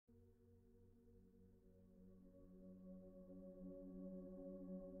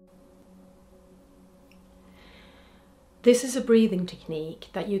This is a breathing technique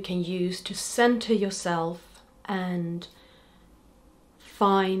that you can use to center yourself and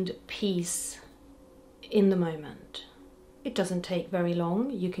find peace in the moment. It doesn't take very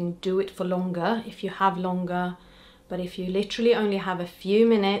long. You can do it for longer if you have longer, but if you literally only have a few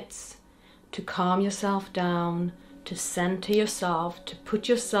minutes to calm yourself down, to center yourself, to put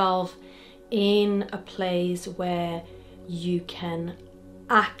yourself in a place where you can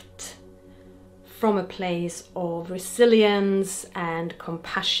act from a place of resilience and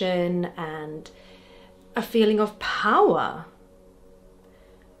compassion and a feeling of power,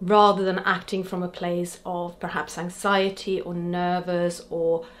 rather than acting from a place of perhaps anxiety or nervous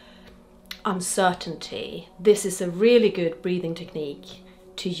or uncertainty. This is a really good breathing technique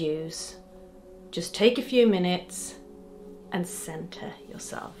to use. Just take a few minutes and center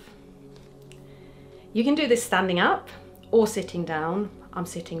yourself. You can do this standing up or sitting down. I'm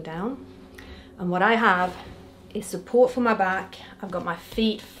sitting down. And what I have is support for my back. I've got my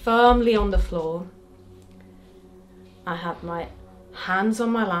feet firmly on the floor. I have my hands on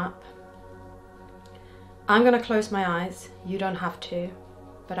my lap. I'm going to close my eyes. You don't have to,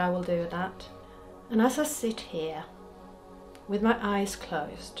 but I will do that. And as I sit here with my eyes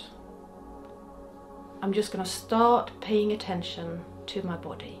closed, I'm just going to start paying attention to my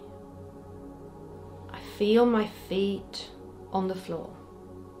body. I feel my feet on the floor.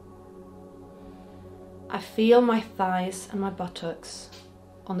 I feel my thighs and my buttocks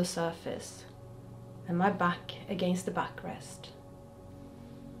on the surface and my back against the backrest.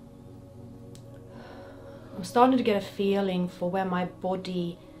 I'm starting to get a feeling for where my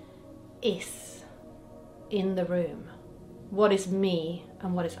body is in the room. What is me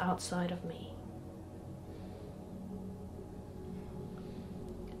and what is outside of me.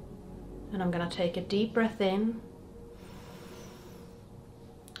 And I'm going to take a deep breath in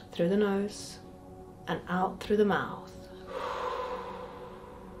through the nose and out through the mouth.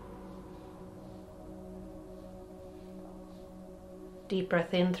 Deep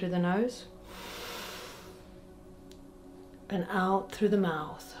breath in through the nose and out through the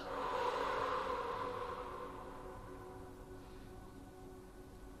mouth.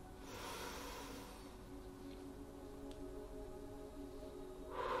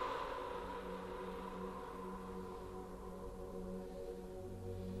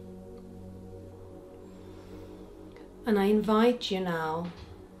 And I invite you now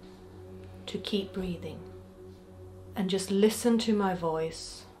to keep breathing and just listen to my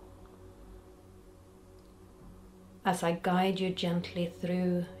voice as I guide you gently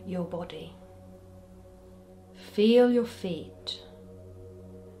through your body. Feel your feet.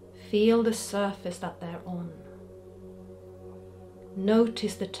 Feel the surface that they're on.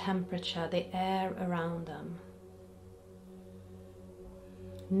 Notice the temperature, the air around them.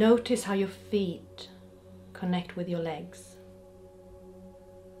 Notice how your feet connect with your legs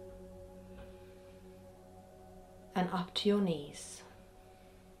and up to your knees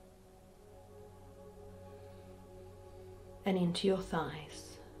and into your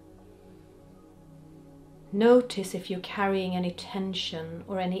thighs. Notice if you're carrying any tension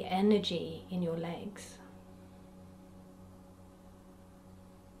or any energy in your legs.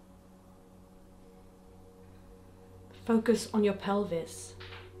 Focus on your pelvis,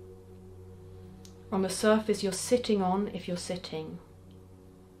 on the surface you're sitting on if you're sitting,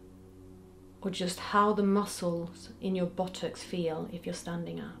 or just how the muscles in your buttocks feel if you're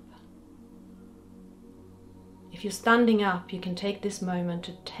standing up. If you're standing up, you can take this moment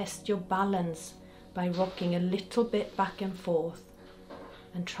to test your balance by rocking a little bit back and forth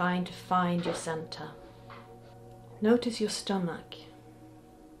and trying to find your center. Notice your stomach.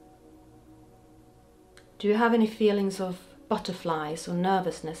 Do you have any feelings of butterflies or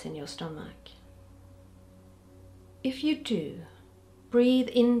nervousness in your stomach? If you do, breathe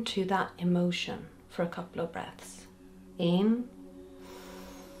into that emotion for a couple of breaths. In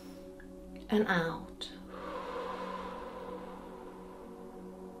and out.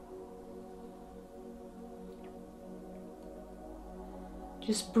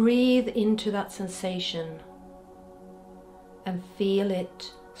 Just breathe into that sensation and feel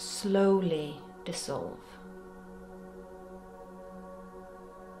it slowly dissolve.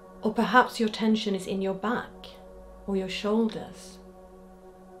 Or perhaps your tension is in your back or your shoulders.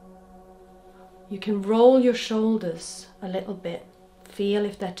 You can roll your shoulders a little bit, feel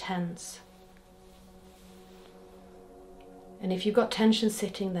if they're tense. And if you've got tension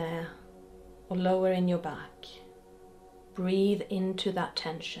sitting there or lower in your back, breathe into that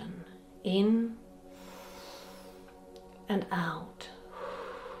tension, in and out.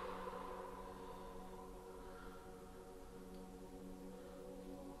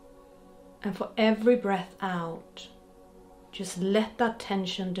 And for every breath out, Just let that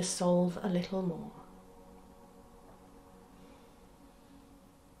tension dissolve a little more.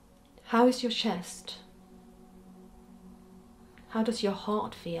 How is your chest? How does your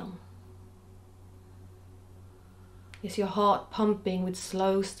heart feel? Is your heart pumping with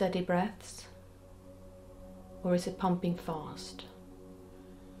slow, steady breaths? Or is it pumping fast?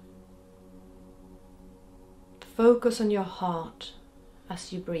 Focus on your heart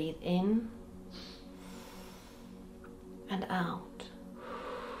as you breathe in and out.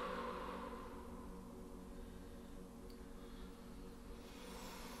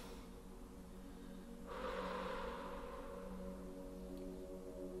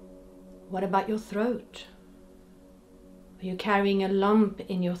 What about your throat? Are you carrying a lump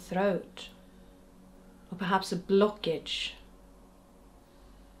in your throat? Or perhaps a blockage?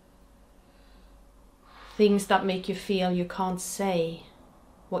 Things that make you feel you can't say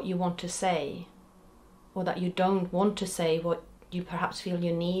what you want to say, or that you don't want to say what you perhaps feel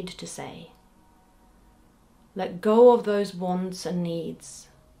you need to say. Let go of those wants and needs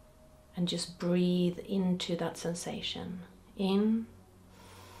and just breathe into that sensation. In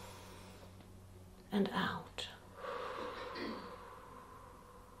and out.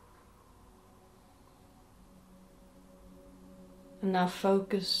 And now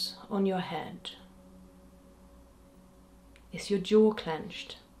focus on your head. Is your jaw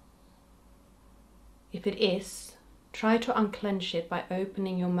clenched? If it is, try to unclench it by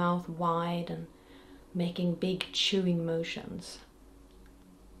opening your mouth wide and making big chewing motions.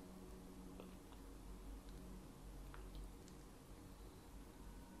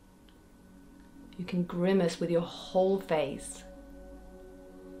 You can grimace with your whole face,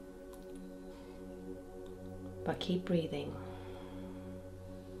 but keep breathing.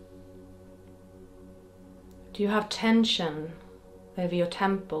 Do you have tension over your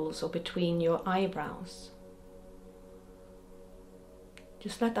temples or between your eyebrows?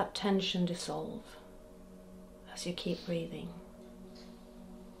 Just let that tension dissolve as you keep breathing.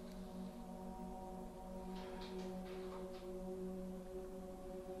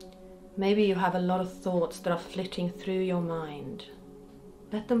 Maybe you have a lot of thoughts that are flitting through your mind.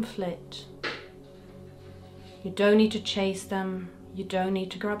 Let them flit. You don't need to chase them. You don't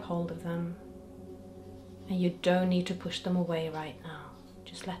need to grab hold of them. And you don't need to push them away right now.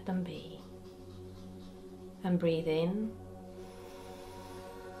 Just let them be. And breathe in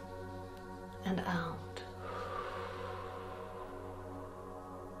and out.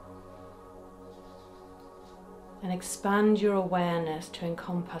 And expand your awareness to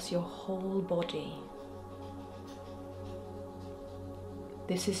encompass your whole body.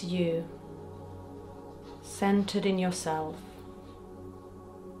 This is you, centered in yourself,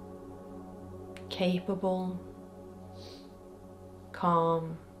 capable,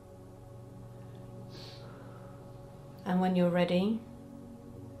 calm, and when you're ready,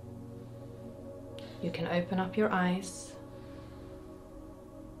 you can open up your eyes.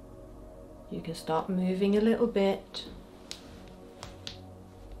 You can start moving a little bit.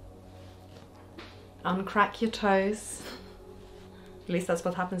 Uncrack your toes. At least that's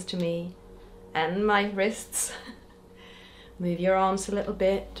what happens to me. And my wrists. Move your arms a little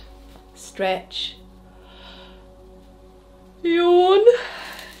bit. Stretch. Yawn.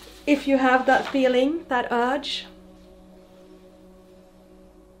 If you have that feeling, that urge.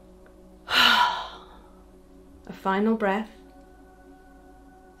 A final breath.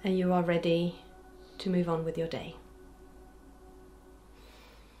 And you are ready to move on with your day.